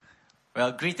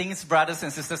Well, greetings, brothers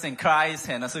and sisters in Christ,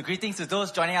 and also greetings to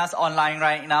those joining us online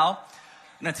right now.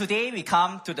 Now, today we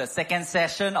come to the second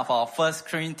session of our 1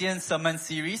 Corinthians sermon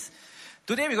series.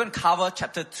 Today we're going to cover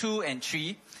chapter 2 and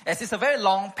 3. As it's a very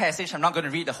long passage, I'm not going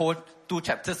to read the whole 2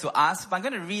 chapters to us, but I'm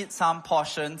going to read some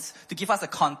portions to give us a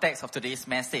context of today's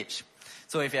message.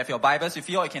 So if you have your Bibles with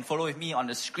you, or you can follow with me on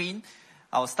the screen.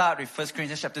 I'll start with 1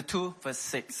 Corinthians chapter 2, verse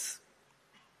 6.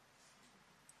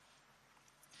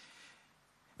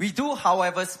 We do,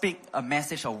 however, speak a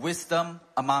message of wisdom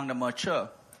among the mature,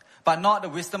 but not the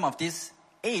wisdom of this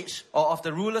age or of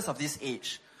the rulers of this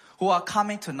age, who are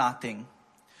coming to nothing.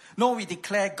 No, we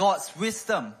declare God's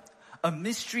wisdom, a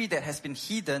mystery that has been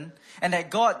hidden, and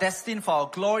that God destined for our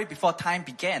glory before time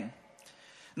began.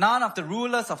 None of the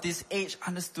rulers of this age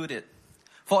understood it,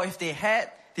 for if they had,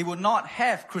 they would not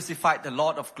have crucified the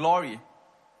Lord of glory.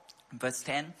 Verse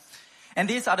 10, and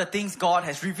these are the things God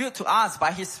has revealed to us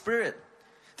by His Spirit.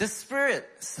 The Spirit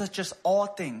searches all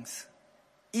things,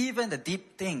 even the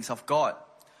deep things of God.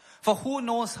 For who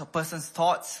knows a person's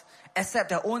thoughts except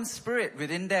their own spirit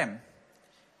within them?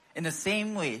 In the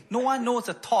same way, no one knows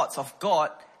the thoughts of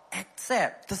God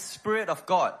except the Spirit of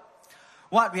God.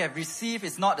 What we have received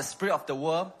is not the spirit of the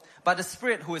world, but the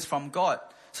Spirit who is from God,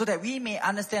 so that we may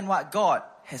understand what God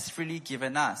has freely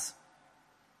given us.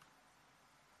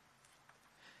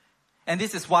 And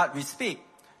this is what we speak.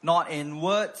 Not in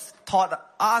words taught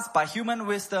us by human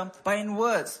wisdom, but in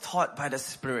words taught by the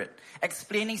Spirit,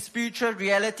 explaining spiritual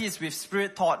realities with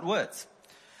Spirit-taught words.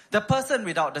 The person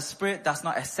without the Spirit does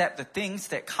not accept the things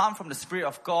that come from the Spirit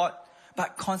of God,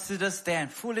 but considers them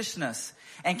foolishness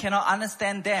and cannot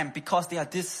understand them because they are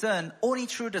discerned only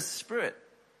through the Spirit.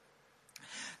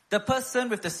 The person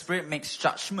with the Spirit makes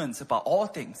judgments about all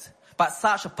things, but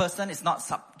such a person is not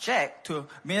subject to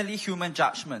merely human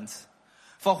judgments.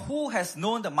 For who has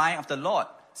known the mind of the Lord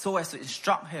so as to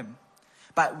instruct him?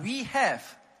 But we have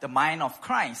the mind of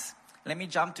Christ. Let me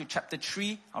jump to chapter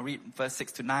 3. I'll read verse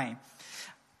 6 to 9.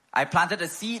 I planted a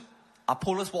seed,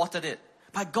 Apollos watered it,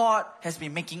 but God has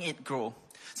been making it grow.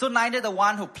 So neither the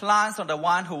one who plants nor the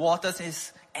one who waters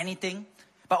is anything,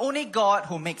 but only God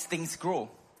who makes things grow.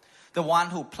 The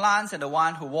one who plants and the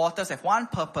one who waters have one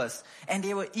purpose, and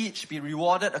they will each be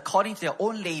rewarded according to their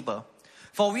own labor.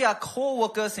 For we are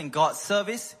co-workers in God's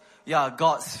service. We are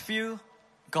God's field,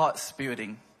 God's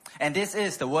building. And this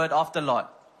is the word of the Lord.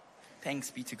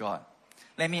 Thanks be to God.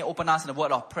 Let me open us in the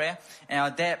word of prayer. And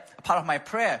I'll adapt part of my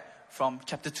prayer from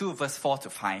chapter 2, verse 4 to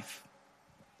 5.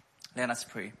 Let us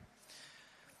pray.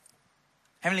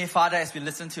 Heavenly Father, as we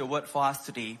listen to your word for us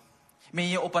today, may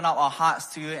you open up our hearts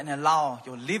to you and allow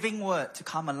your living word to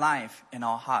come alive in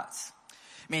our hearts.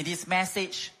 May this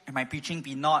message and my preaching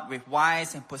be not with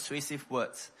wise and persuasive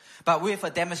words, but with a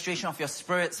demonstration of your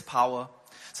Spirit's power,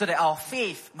 so that our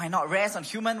faith might not rest on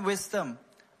human wisdom,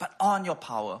 but on your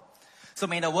power. So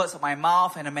may the words of my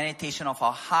mouth and the meditation of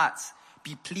our hearts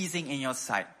be pleasing in your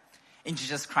sight. In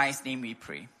Jesus Christ's name we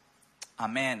pray.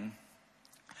 Amen.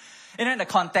 In the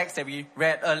context that we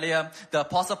read earlier, the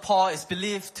Apostle Paul is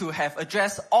believed to have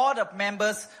addressed all the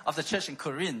members of the church in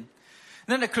Corinth.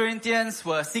 Then the Corinthians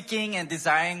were seeking and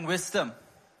desiring wisdom.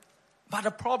 But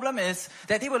the problem is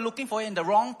that they were looking for it in the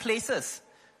wrong places.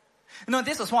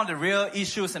 This was one of the real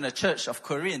issues in the church of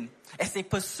Corinth as they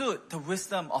pursued the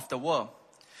wisdom of the world.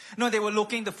 They were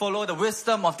looking to follow the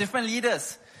wisdom of different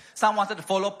leaders. Some wanted to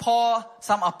follow Paul,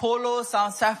 some Apollos,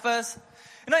 some Cephas.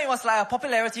 It was like a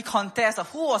popularity contest of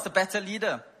who was the better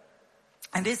leader.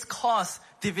 And this caused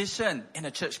division in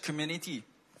the church community.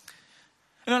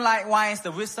 Likewise,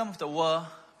 the wisdom of the world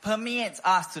permeates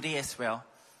us today as well.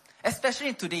 Especially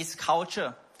in today's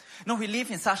culture. We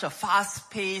live in such a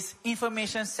fast-paced,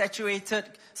 information-saturated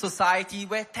society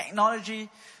where technology,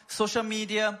 social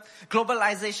media,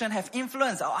 globalization have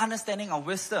influenced our understanding of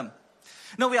wisdom.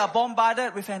 We are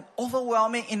bombarded with an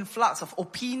overwhelming influx of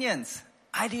opinions,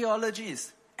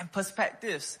 ideologies, and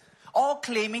perspectives, all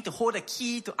claiming to hold the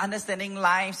key to understanding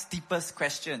life's deepest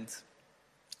questions.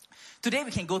 Today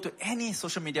we can go to any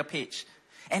social media page,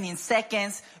 and in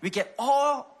seconds we get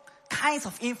all kinds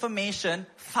of information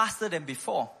faster than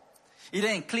before. Either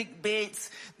in clickbaits,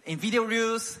 in video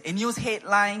reels, in news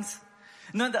headlines.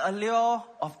 The allure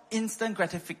of instant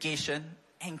gratification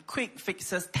and quick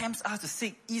fixes tempts us to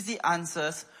seek easy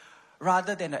answers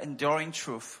rather than the enduring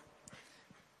truth.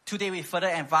 Today with further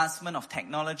advancement of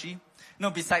technology,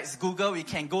 besides Google, we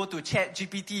can go to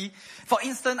ChatGPT for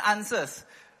instant answers.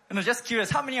 Just curious,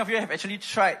 how many of you have actually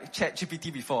tried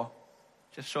ChatGPT before?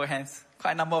 Just show hands.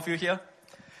 Quite a number of you here.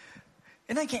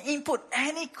 You can input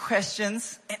any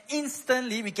questions and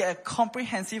instantly we get a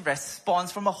comprehensive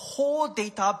response from a whole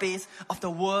database of the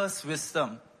world's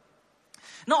wisdom.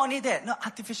 Not only that,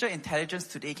 artificial intelligence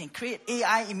today can create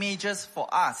AI images for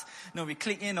us. We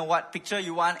click in on what picture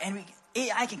you want, and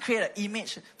AI can create an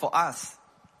image for us.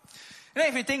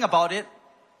 If you think about it,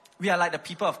 we are like the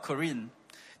people of Corinth.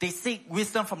 They seek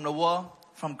wisdom from the world,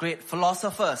 from great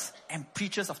philosophers and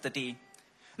preachers of the day.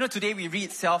 Today we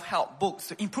read self-help books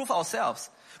to improve ourselves.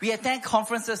 We attend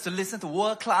conferences to listen to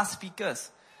world-class speakers.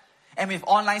 And with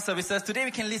online services, today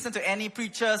we can listen to any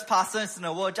preachers, pastors in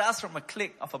the world just from a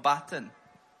click of a button.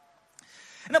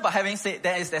 But having said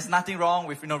that, there's nothing wrong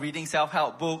with reading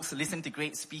self-help books, listening to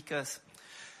great speakers.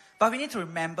 But we need to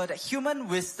remember that human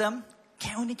wisdom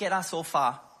can only get us so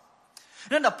far.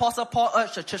 The Apostle Paul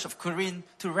urged the church of Corinth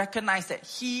to recognize that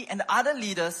he and the other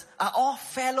leaders are all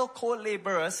fellow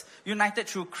co-laborers united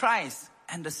through Christ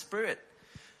and the Spirit.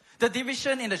 The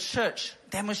division in the church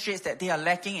demonstrates that they are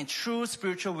lacking in true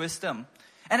spiritual wisdom.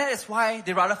 And that is why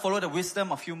they rather follow the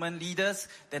wisdom of human leaders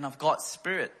than of God's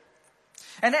Spirit.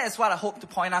 And that is what I hope to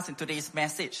point out in today's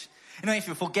message. If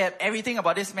you forget everything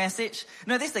about this message,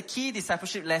 this is the key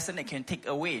discipleship lesson that you can take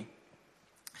away.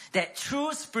 That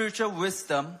true spiritual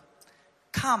wisdom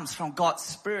comes from God's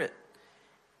Spirit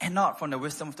and not from the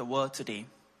wisdom of the world today.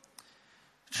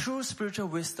 True spiritual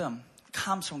wisdom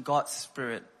comes from God's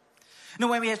Spirit.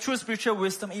 When we have true spiritual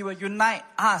wisdom, it will unite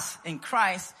us in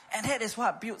Christ, and that is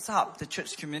what builds up the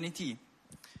church community.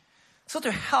 So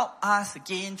to help us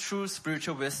gain true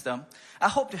spiritual wisdom, I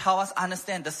hope to help us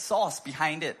understand the source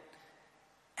behind it.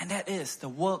 And that is the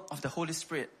work of the Holy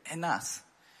Spirit in us.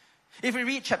 If we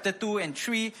read chapter 2 and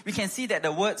 3, we can see that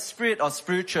the word spirit or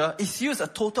spiritual is used a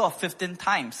total of 15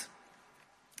 times.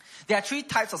 There are 3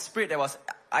 types of spirit that was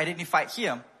identified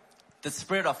here. The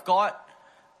Spirit of God,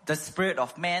 the Spirit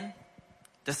of man,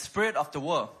 the spirit of the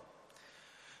world.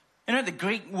 The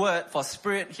Greek word for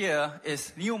spirit here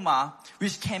is pneuma,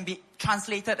 which can be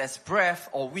translated as breath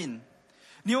or wind.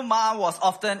 Pneuma was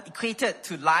often equated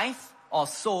to life or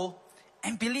soul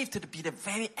and believed to be the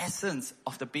very essence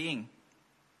of the being.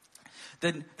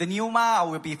 The pneuma I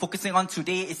will be focusing on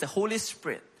today is the Holy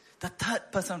Spirit, the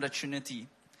third person of the Trinity.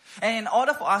 And in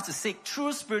order for us to seek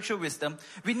true spiritual wisdom,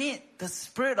 we need the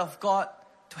Spirit of God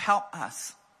to help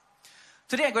us.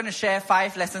 Today I'm going to share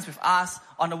 5 lessons with us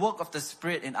on the work of the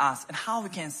Spirit in us and how we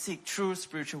can seek true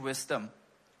spiritual wisdom.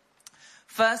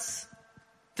 First,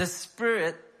 the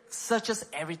Spirit searches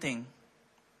everything.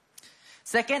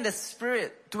 Second, the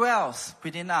Spirit dwells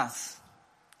within us.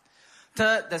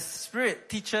 Third, the Spirit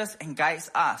teaches and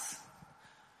guides us.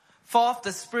 Fourth,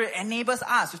 the Spirit enables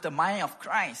us with the mind of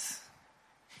Christ.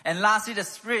 And lastly, the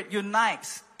Spirit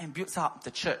unites and builds up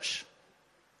the church.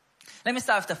 Let me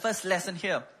start with the first lesson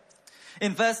here.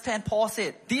 In verse 10, Paul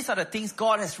said, these are the things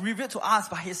God has revealed to us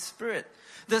by His Spirit.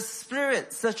 The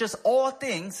Spirit searches all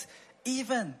things,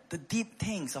 even the deep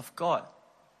things of God.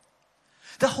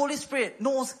 The Holy Spirit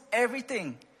knows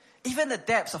everything, even the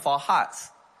depths of our hearts.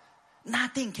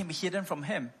 Nothing can be hidden from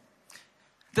Him.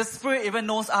 The Spirit even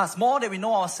knows us more than we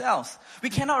know ourselves. We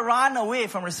cannot run away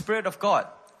from the Spirit of God.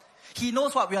 He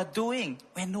knows what we are doing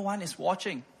when no one is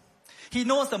watching. He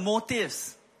knows the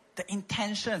motives, the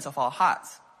intentions of our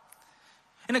hearts.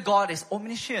 God is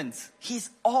omniscient. He's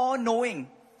all-knowing.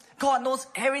 God knows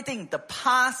everything, the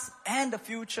past and the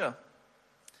future.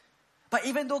 But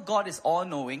even though God is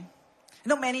all-knowing,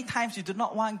 many times you do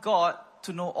not want God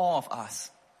to know all of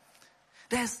us.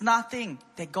 There's nothing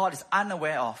that God is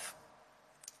unaware of.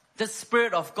 The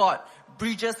Spirit of God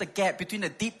bridges the gap between the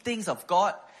deep things of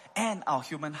God and our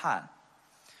human heart.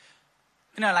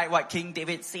 Like what King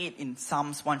David said in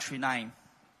Psalms 139.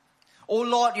 O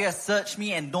Lord, you have searched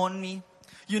me and known me.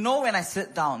 You know when I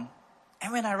sit down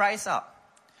and when I rise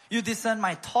up. You discern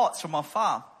my thoughts from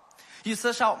afar. You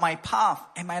search out my path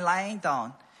and my lying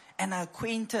down, and are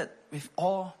acquainted with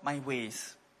all my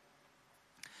ways.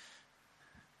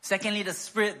 Secondly, the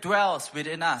Spirit dwells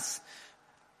within us.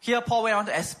 Here Paul went on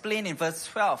to explain in verse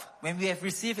 12, when we have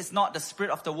received is not the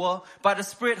spirit of the world, but the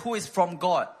Spirit who is from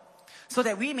God, so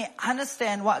that we may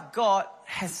understand what God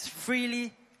has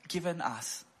freely given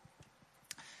us.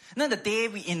 The day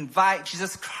we invite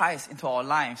Jesus Christ into our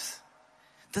lives,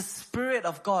 the Spirit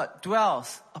of God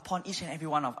dwells upon each and every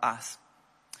one of us.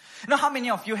 How many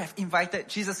of you have invited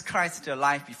Jesus Christ into your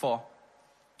life before?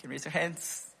 Can you raise your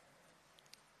hands?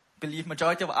 Believe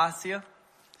majority of us here.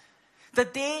 The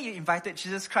day you invited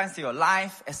Jesus Christ into your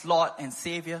life as Lord and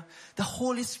Savior, the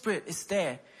Holy Spirit is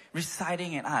there,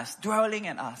 residing in us, dwelling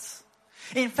in us.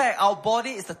 In fact, our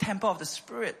body is the temple of the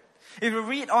Spirit. If you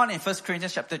read on in 1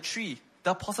 Corinthians chapter 3,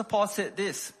 the Apostle Paul said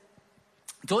this,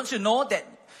 don't you know that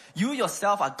you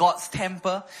yourself are God's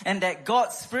temple and that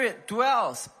God's Spirit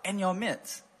dwells in your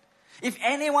midst? If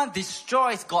anyone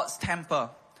destroys God's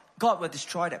temple, God will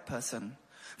destroy that person.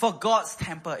 For God's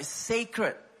temple is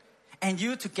sacred, and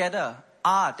you together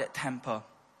are that temple.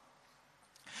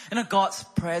 God's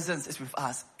presence is with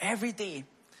us every day.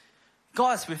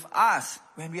 God is with us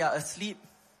when we are asleep.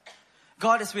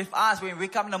 God is with us when we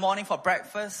wake up in the morning for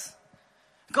breakfast.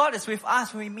 God is with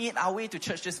us when we meet our way to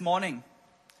church this morning.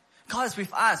 God is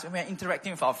with us when we are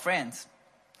interacting with our friends.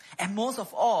 And most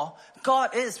of all,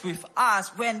 God is with us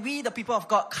when we, the people of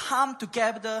God, come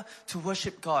together to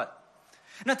worship God.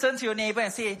 Turn to your neighbor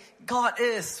and say, God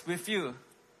is with you.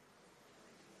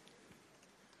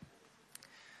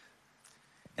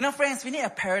 Friends, we need a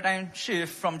paradigm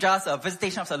shift from just a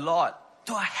visitation of the Lord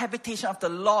to a habitation of the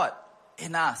Lord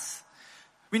in us.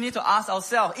 We need to ask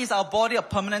ourselves, is our body a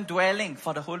permanent dwelling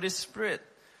for the Holy Spirit?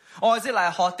 Or is it like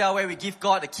a hotel where we give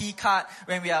God a key card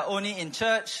when we are only in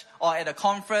church or at a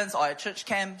conference or at church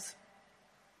camps?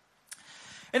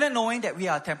 Knowing that we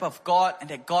are a temple of God and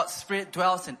that God's Spirit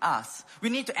dwells in us, we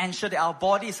need to ensure that our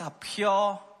bodies are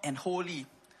pure and holy.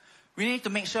 We need to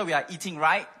make sure we are eating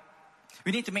right.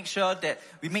 We need to make sure that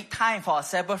we make time for our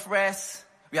Sabbath rest.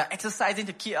 We are exercising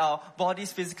to keep our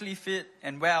bodies physically fit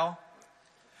and well.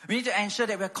 We need to ensure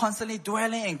that we are constantly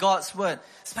dwelling in God's Word,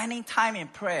 spending time in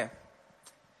prayer.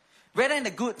 Whether in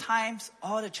the good times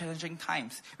or the challenging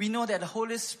times, we know that the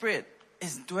Holy Spirit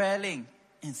is dwelling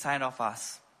inside of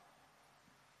us.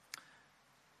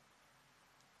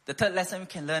 The third lesson we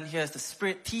can learn here is the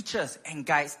Spirit teaches and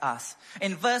guides us.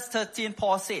 In verse 13,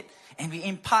 Paul said, and we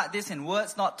impart this in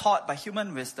words not taught by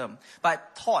human wisdom,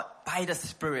 but taught by the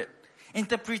Spirit,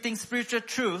 interpreting spiritual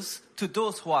truths to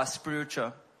those who are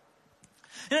spiritual.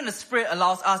 The Spirit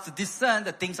allows us to discern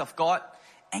the things of God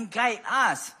and guide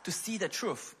us to see the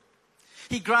truth.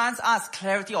 He grants us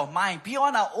clarity of mind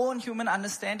beyond our own human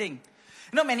understanding.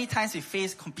 Many times we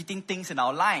face competing things in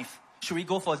our life. Should we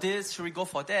go for this? Should we go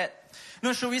for that?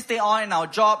 Should we stay on in our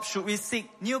job? Should we seek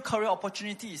new career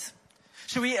opportunities?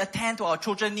 Should we attend to our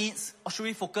children's needs? Or should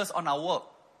we focus on our work?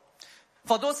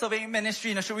 For those serving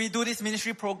ministry, should we do this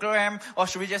ministry program? Or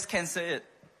should we just cancel it?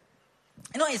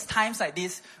 It's times like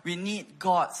this, we need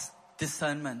God's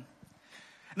discernment.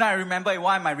 I remember in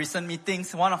one of my recent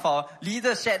meetings, one of our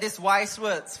leaders shared these wise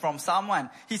words from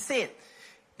someone. He said,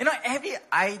 every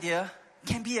idea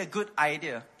can be a good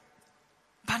idea,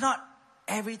 but not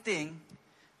everything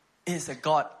is a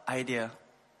God idea.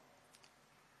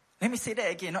 Let me say that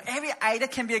again. Every idea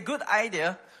can be a good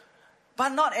idea, but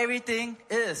not everything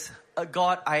is a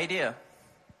God idea.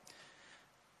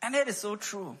 And that is so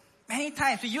true. Many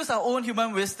times we use our own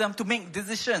human wisdom to make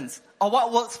decisions on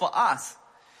what works for us.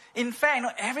 In fact,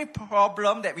 every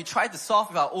problem that we try to solve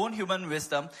with our own human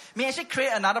wisdom may actually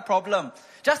create another problem.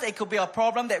 Just that it could be a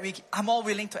problem that we are more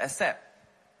willing to accept.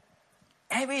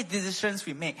 Every decisions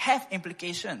we make have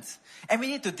implications. And we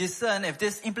need to discern if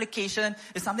this implication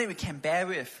is something we can bear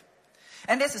with.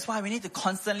 And this is why we need to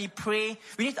constantly pray.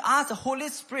 We need to ask the Holy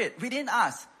Spirit within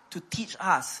us to teach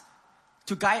us,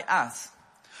 to guide us.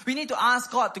 We need to ask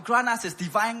God to grant us His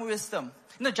divine wisdom.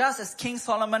 Just as King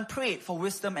Solomon prayed for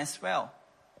wisdom as well.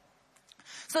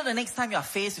 So the next time you are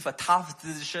faced with a tough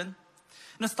decision,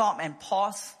 stop and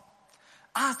pause.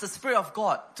 Ask the Spirit of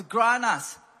God to grant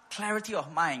us clarity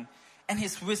of mind and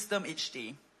His wisdom each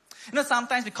day.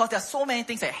 Sometimes because there are so many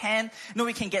things at hand,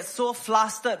 we can get so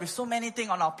flustered with so many things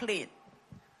on our plate.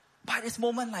 But at this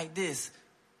moment like this,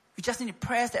 we just need to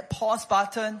press that pause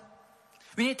button.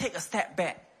 We need to take a step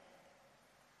back.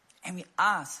 And we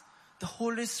ask the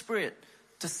Holy Spirit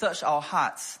to search our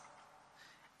hearts.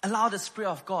 Allow the Spirit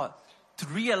of God to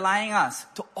realign us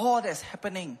to all that's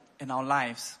happening in our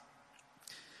lives.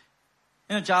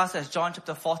 Just as John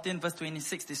chapter 14 verse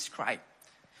 26 described.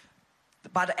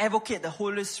 But the advocate, the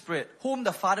Holy Spirit, whom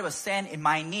the Father will send in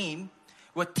my name,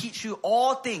 will teach you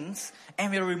all things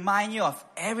and will remind you of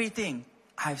everything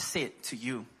I've said to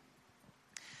you.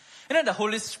 The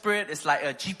Holy Spirit is like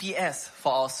a GPS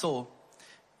for our soul.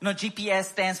 GPS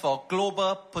stands for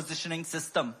Global Positioning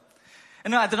System.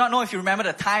 I do not know if you remember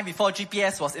the time before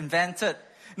GPS was invented.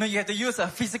 You had to use a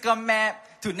physical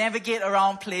map to navigate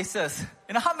around places.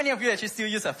 How many of you actually still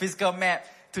use a physical map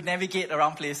to navigate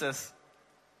around places?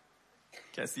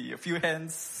 Can I see a few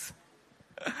hands?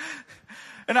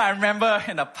 I remember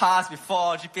in the past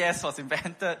before GPS was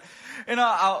invented,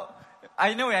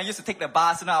 I know when I used to take the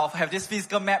bus, I'll have this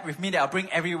physical map with me that I'll bring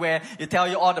everywhere. It tell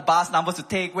you all the bus numbers to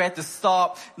take, where to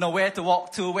stop, where to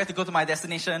walk to, where to go to my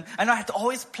destination. I have to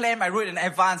always plan my route in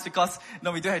advance because,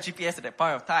 we don't have GPS at that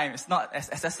point of time. It's not as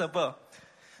accessible.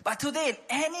 But today, in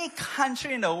any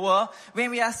country in the world, when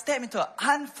we are stepped into an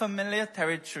unfamiliar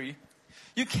territory,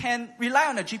 you can rely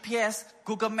on the GPS,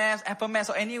 Google Maps, Apple Maps,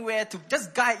 or anywhere to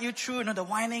just guide you through, the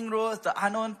winding roads, the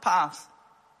unknown paths.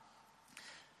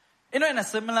 In a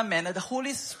similar manner, the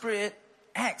Holy Spirit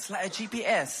acts like a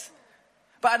GPS.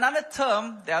 But another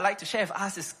term that I'd like to share with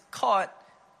us is called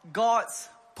God's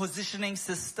positioning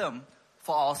system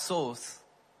for our souls.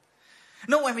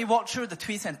 When we walk through the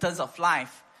twists and turns of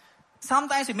life,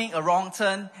 sometimes we make a wrong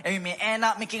turn and we may end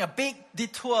up making a big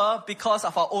detour because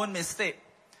of our own mistake.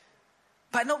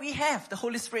 But we have the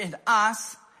Holy Spirit in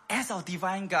us as our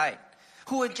divine guide,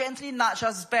 who will gently nudge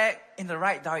us back in the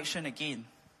right direction again,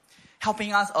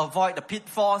 helping us avoid the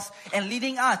pitfalls and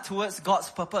leading us towards God's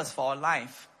purpose for our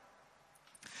life.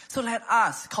 So let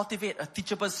us cultivate a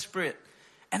teachable spirit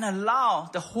and allow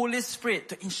the Holy Spirit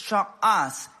to instruct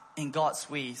us in God's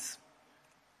ways.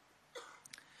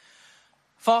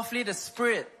 Fourthly, the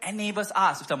Spirit enables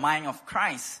us with the mind of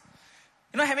Christ.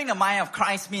 Having the mind of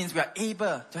Christ means we are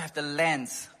able to have the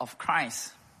lens of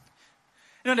Christ.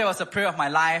 There was a period of my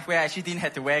life where I actually didn't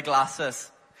have to wear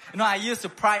glasses. I used to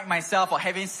pride myself for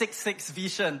having 6/6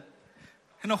 vision.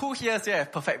 Who here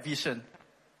have perfect vision?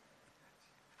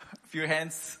 A few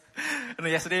hands.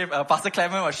 Yesterday, Pastor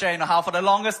Clement was sharing how for the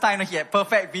longest time he had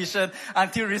perfect vision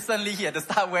until recently he had to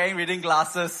start wearing reading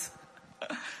glasses.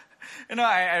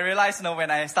 I realized,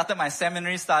 when I started my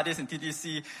seminary studies in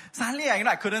TTC, suddenly,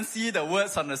 I couldn't see the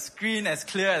words on the screen as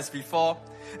clear as before.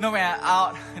 When I'm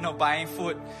out, buying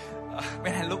food,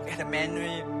 when I look at the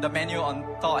menu on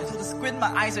top, I have to squint my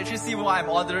eyes to actually see what I'm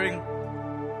ordering.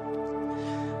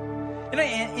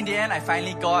 In the end, I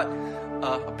finally got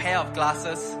a pair of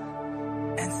glasses,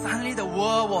 and suddenly the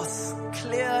world was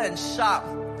clear and sharp.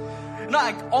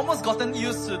 I almost gotten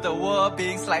used to the world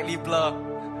being slightly blurred.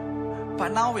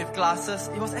 But now with glasses,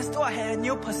 it was as though I had a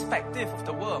new perspective of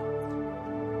the world.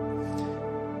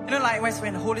 Likewise,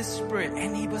 when the Holy Spirit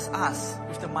enables us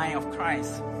with the mind of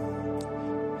Christ,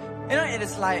 it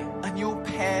is like a new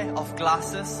pair of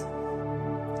glasses,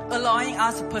 allowing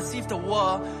us to perceive the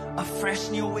world a fresh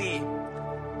new way.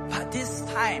 But this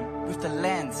time, with the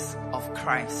lens of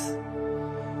Christ,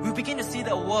 we begin to see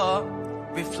the world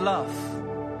with love,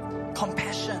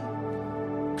 compassion,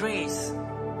 grace.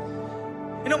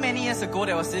 Many years ago,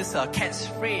 there was this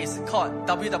catchphrase called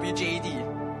WWJD.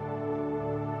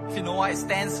 If you know what it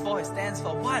stands for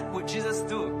what would Jesus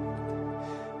do?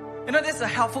 This is a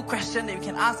helpful question that we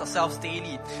can ask ourselves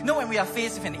daily. When we are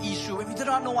faced with an issue, when we do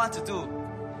not know what to do,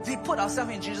 we put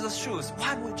ourselves in Jesus' shoes.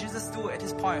 What would Jesus do at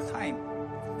this point of time?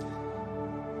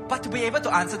 But to be able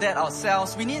to answer that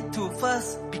ourselves, we need to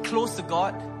first be close to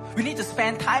God. We need to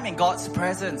spend time in God's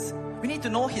presence. We need to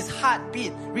know His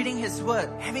heartbeat, reading His Word,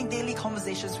 having daily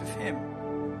conversations with Him.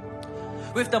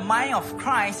 With the mind of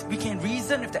Christ, we can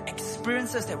reason with the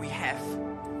experiences that we have.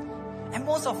 And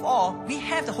most of all, we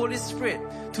have the Holy Spirit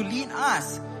to lead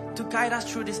us, to guide us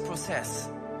through this process.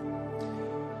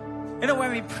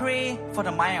 When we pray for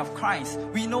the mind of Christ,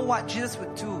 we know what Jesus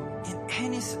would do in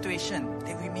any situation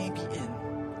that we may be in.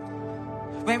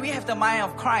 When we have the mind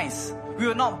of Christ, we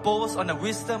will not boast on the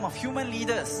wisdom of human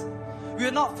leaders. We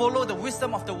will not follow the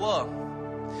wisdom of the world.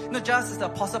 Just as the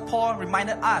Apostle Paul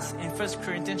reminded us in 1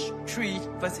 Corinthians 3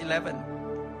 verse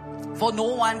 11. For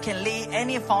no one can lay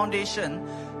any foundation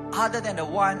other than the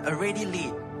one already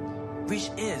laid,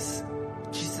 which is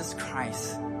Jesus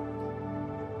Christ.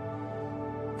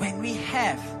 When we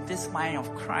have this mind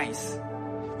of Christ,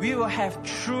 we will have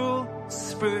true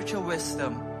spiritual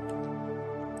wisdom.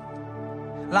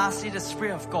 Lastly, the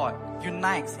Spirit of God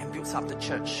unites and builds up the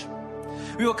church.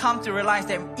 We will come to realize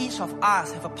that each of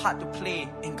us have a part to play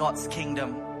in God's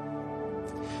kingdom.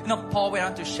 Paul went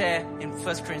on to share in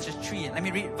 1 Corinthians 3. Let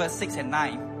me read verse 6 and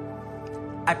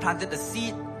 9. I planted the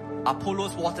seed,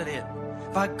 Apollos watered it,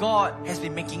 but God has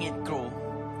been making it grow.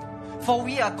 For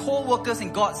we are co-workers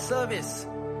in God's service.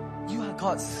 You are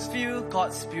God's field,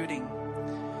 God's building.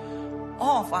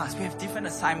 All of us, we have different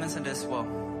assignments in this world.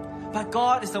 But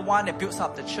God is the one that builds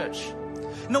up the church.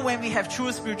 When we have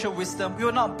true spiritual wisdom, we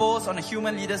will not boast on the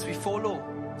human leaders we follow.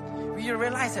 We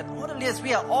realize that all the leaders,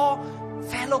 we are all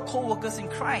fellow co-workers in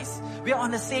Christ. We are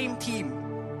on the same team,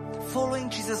 following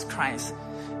Jesus Christ.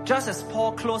 Just as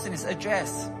Paul closed in his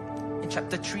address in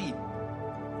chapter 3.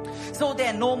 So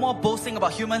there are no more boasting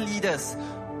about human leaders.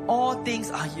 All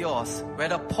things are yours,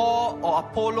 whether Paul or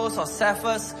Apollos or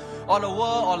Cephas or the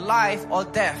world or life or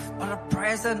death or the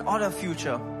present or the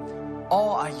future.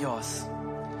 All are yours.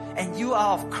 And you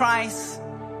are of Christ,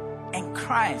 and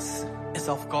Christ is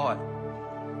of God.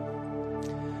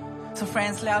 So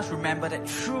friends, let us remember that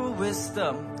true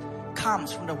wisdom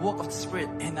comes from the work of the Spirit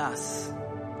in us.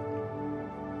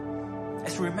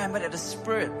 Let's remember that the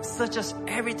Spirit searches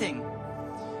everything.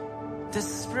 The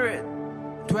Spirit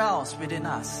dwells within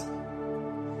us.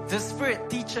 The Spirit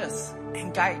teaches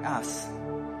and guides us.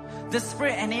 The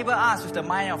Spirit enables us with the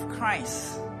mind of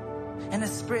Christ. And the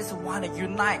Spirit is the one that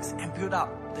unites and builds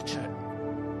up the church.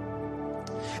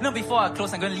 Before I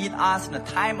close, I'm going to lead us in a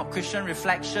time of Christian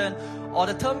reflection, or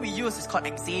the term we use is called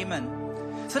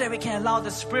examine, so that we can allow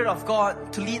the Spirit of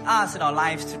God to lead us in our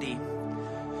lives today.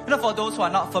 For those who are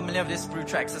not familiar with this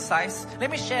spiritual exercise, let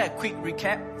me share a quick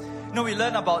recap. We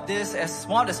learned about this as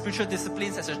one of the spiritual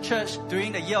disciplines as a church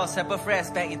during the year of Sabbath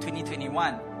rest back in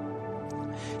 2021.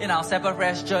 In our Sabbath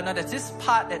rest journal, there's this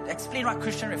part that explains what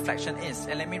Christian reflection is,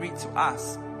 and let me read to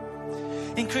us.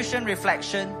 In Christian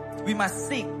reflection, we must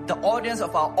seek the audience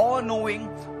of our all-knowing,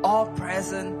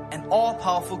 all-present, and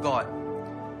all-powerful God.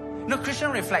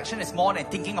 Christian reflection is more than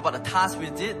thinking about the tasks we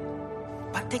did,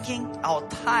 but taking our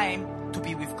time to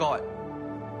be with God.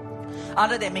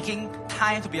 Other than making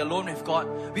time to be alone with God,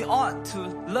 we ought to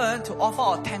learn to offer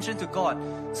our attention to God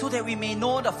so that we may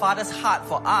know the Father's heart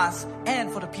for us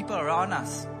and for the people around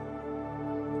us.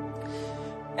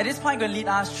 At this point, I'm going to lead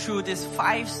us through these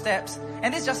 5 steps,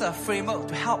 and it's just a framework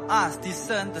to help us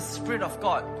discern the Spirit of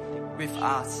God with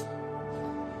us.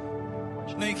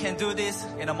 You can do this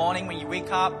in the morning when you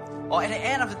wake up, or at the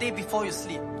end of the day before you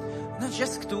sleep.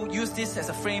 Just to use this as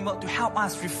a framework to help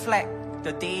us reflect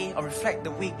the day or reflect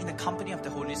the week in the company of the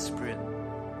Holy Spirit.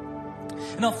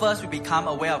 First, we become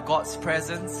aware of God's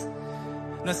presence.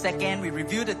 Second, we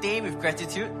review the day with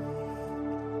gratitude.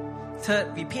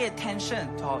 Third, we pay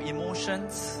attention to our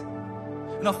emotions.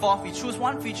 Fourth, we choose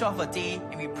one feature of a day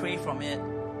and we pray from it.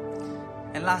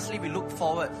 And lastly, we look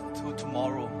forward to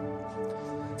tomorrow.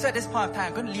 So at this point of time,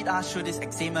 I'm going to lead us through this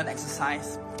examine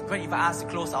exercise. I'm going to invite us to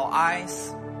close our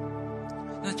eyes.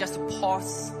 Just to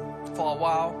pause for a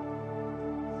while.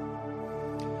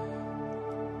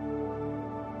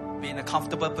 Be in a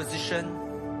comfortable position.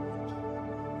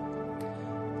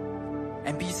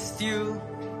 And be still.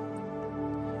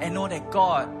 And know that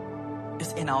God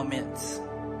is in our midst.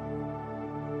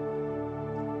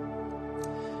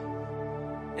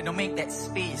 And make that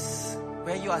space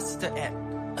where you are seated at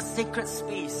a sacred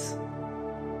space.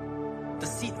 The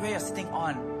seat where you're sitting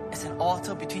on is an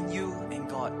altar between you and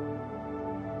God.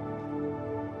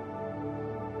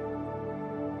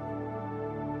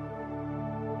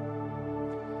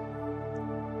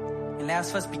 And let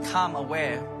us first become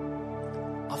aware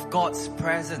of God's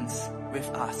presence with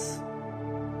us.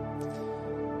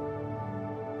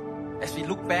 As we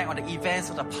look back on the events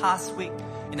of the past week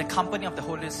in the company of the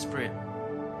Holy Spirit.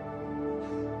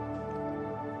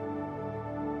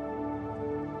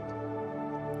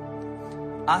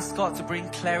 Ask God to bring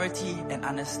clarity and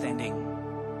understanding.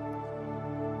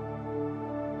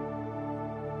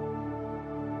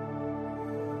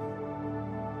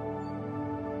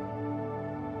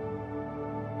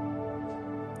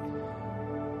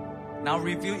 Now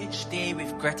review each day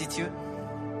with gratitude.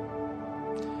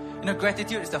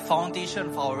 Gratitude is the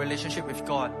foundation for our relationship with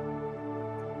God.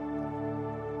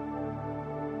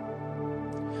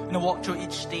 Walk through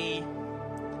each day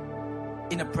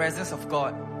in the presence of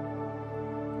God.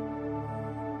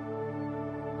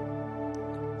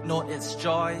 Note its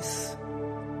joys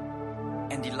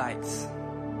and delights.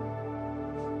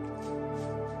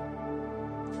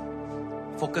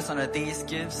 Focus on the day's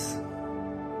gifts.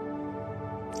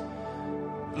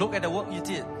 Look at the work you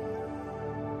did,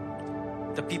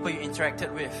 the people you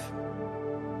interacted with.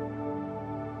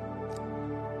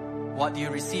 What do you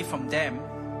receive from them?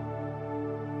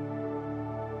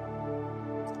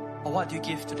 Or what do you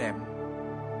give to them?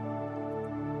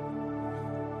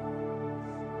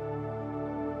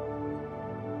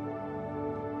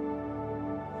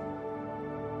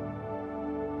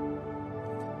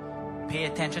 Pay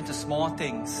attention to small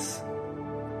things.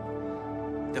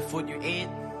 The food you ate,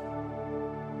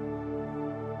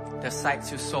 the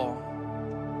sights you saw,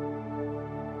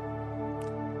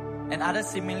 and other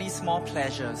seemingly small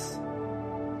pleasures.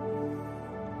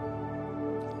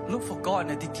 Look for God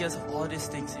in the details of all these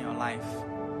things in your life.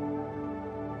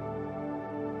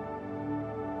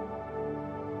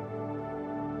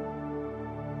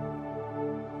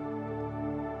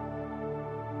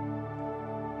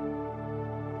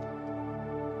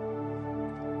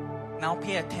 Now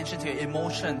pay attention to your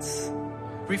emotions.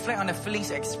 Reflect on the feelings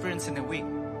you experienced in the week.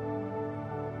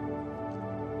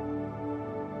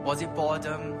 Was it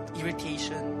boredom,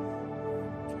 irritation,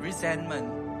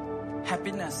 resentment,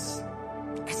 happiness,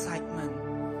 excitement,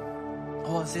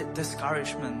 or was it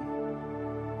discouragement?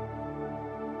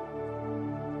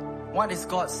 What is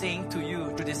God saying to you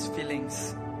through these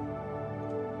feelings?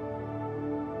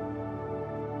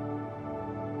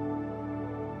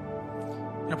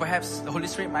 Perhaps the Holy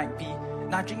Spirit might be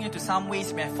nudging you to some ways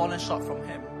you may have fallen short from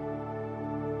Him.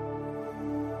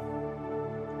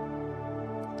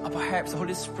 Or perhaps the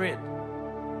Holy Spirit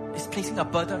is is placing a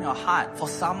burden on your heart for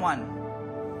someone.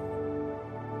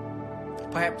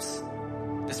 Perhaps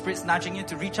the Spirit's nudging you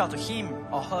to reach out to him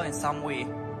or her in some way.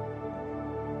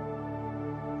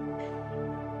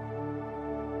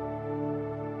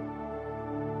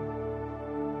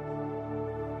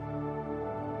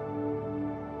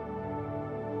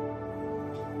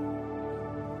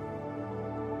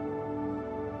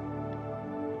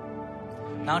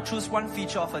 Now choose one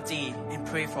feature of a day and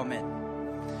pray from it.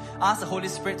 Ask the Holy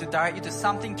Spirit to direct you to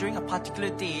something during a particular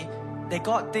day that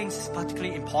God thinks is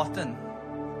particularly important.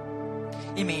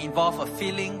 It may involve a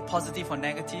feeling, positive or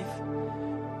negative.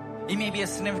 It may be a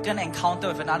significant encounter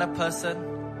with another person,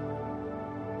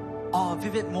 or a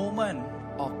vivid moment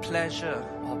of pleasure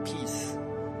or peace.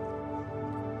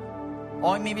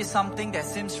 Or it may be something that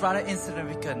seems rather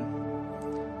insignificant.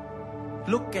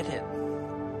 Look at it.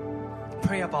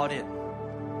 Pray about it.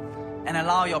 And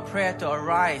allow your prayer to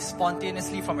arise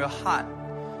spontaneously from your heart,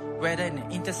 whether in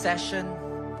intercession,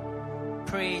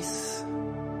 praise,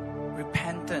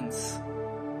 repentance,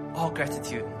 or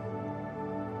gratitude.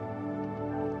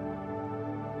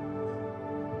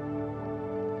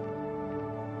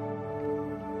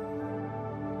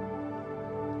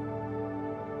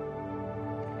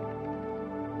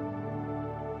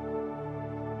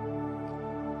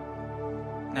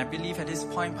 And I believe at this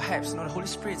point, perhaps, the Holy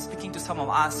Spirit is speaking to some of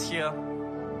us here.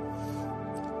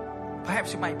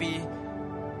 Perhaps you might be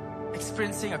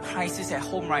experiencing a crisis at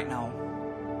home right now,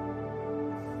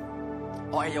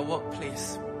 or at your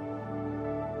workplace.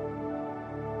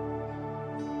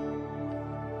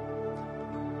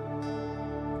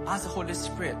 Ask the Holy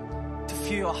Spirit to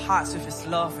fill your hearts with His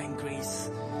love and grace.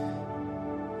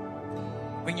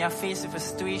 When you are faced with a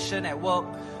situation at work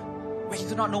where you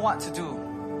do not know what to do,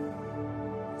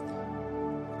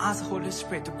 ask the Holy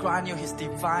Spirit to grant you His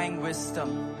divine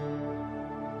wisdom.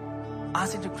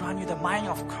 Ask Him to grant you the mind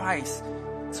of Christ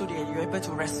so that you're able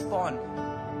to respond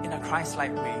in a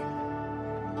Christ-like way.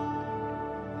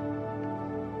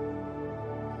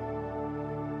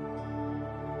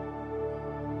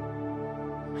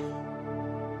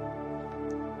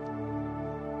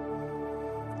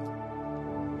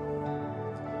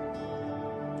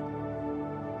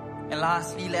 And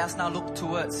lastly, let us now look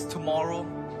towards tomorrow,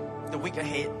 the week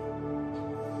ahead.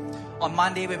 On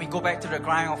Monday, when we go back to the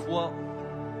grind of work,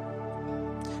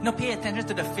 pay attention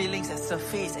to the feelings that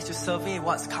surface as you survey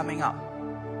what's coming up.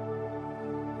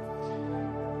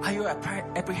 Are you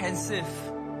apprehensive?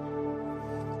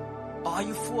 Or are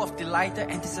you full of delighted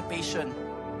anticipation?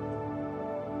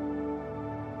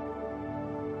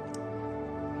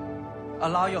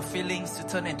 Allow your feelings to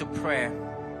turn into prayer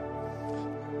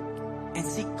and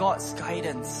seek God's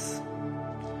guidance.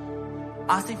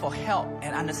 Asking for help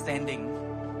and understanding,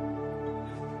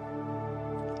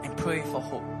 and pray for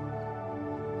hope.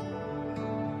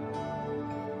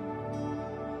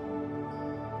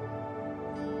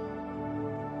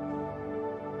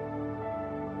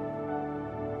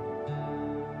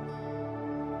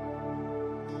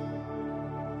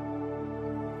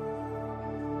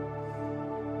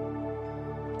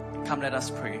 Come, let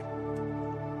us pray.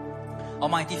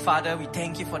 Almighty Father, we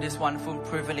thank you for this wonderful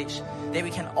privilege that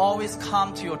we can always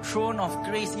come to your throne of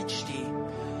grace each day.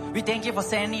 We thank you for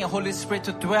sending your Holy Spirit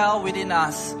to dwell within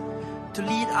us, to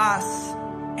lead us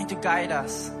and to guide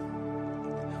us.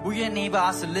 Will you enable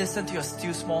us to listen to your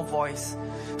still small voice,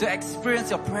 to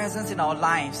experience your presence in our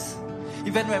lives,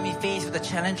 even when we face with the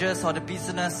challenges or the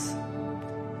business,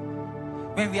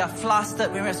 when we are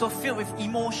flustered, when we are so filled with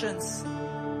emotions.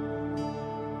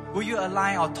 Will you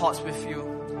align our thoughts with you?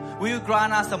 Will you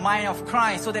grant us the mind of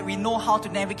Christ so that we know how to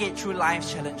navigate through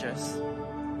life's challenges?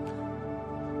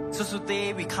 So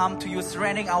today we come to you,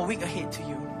 surrendering our week ahead to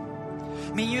you.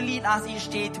 May you lead us each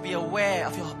day to be aware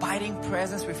of your abiding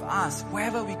presence with us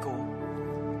wherever we go.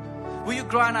 Will you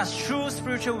grant us true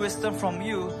spiritual wisdom from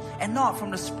you and not from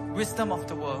the wisdom of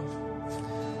the world,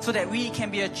 so that we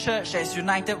can be a church that is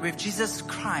united with Jesus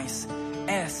Christ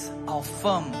as our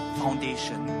firm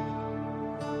foundation.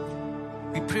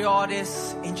 We pray all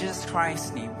this in Jesus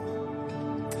Christ's name.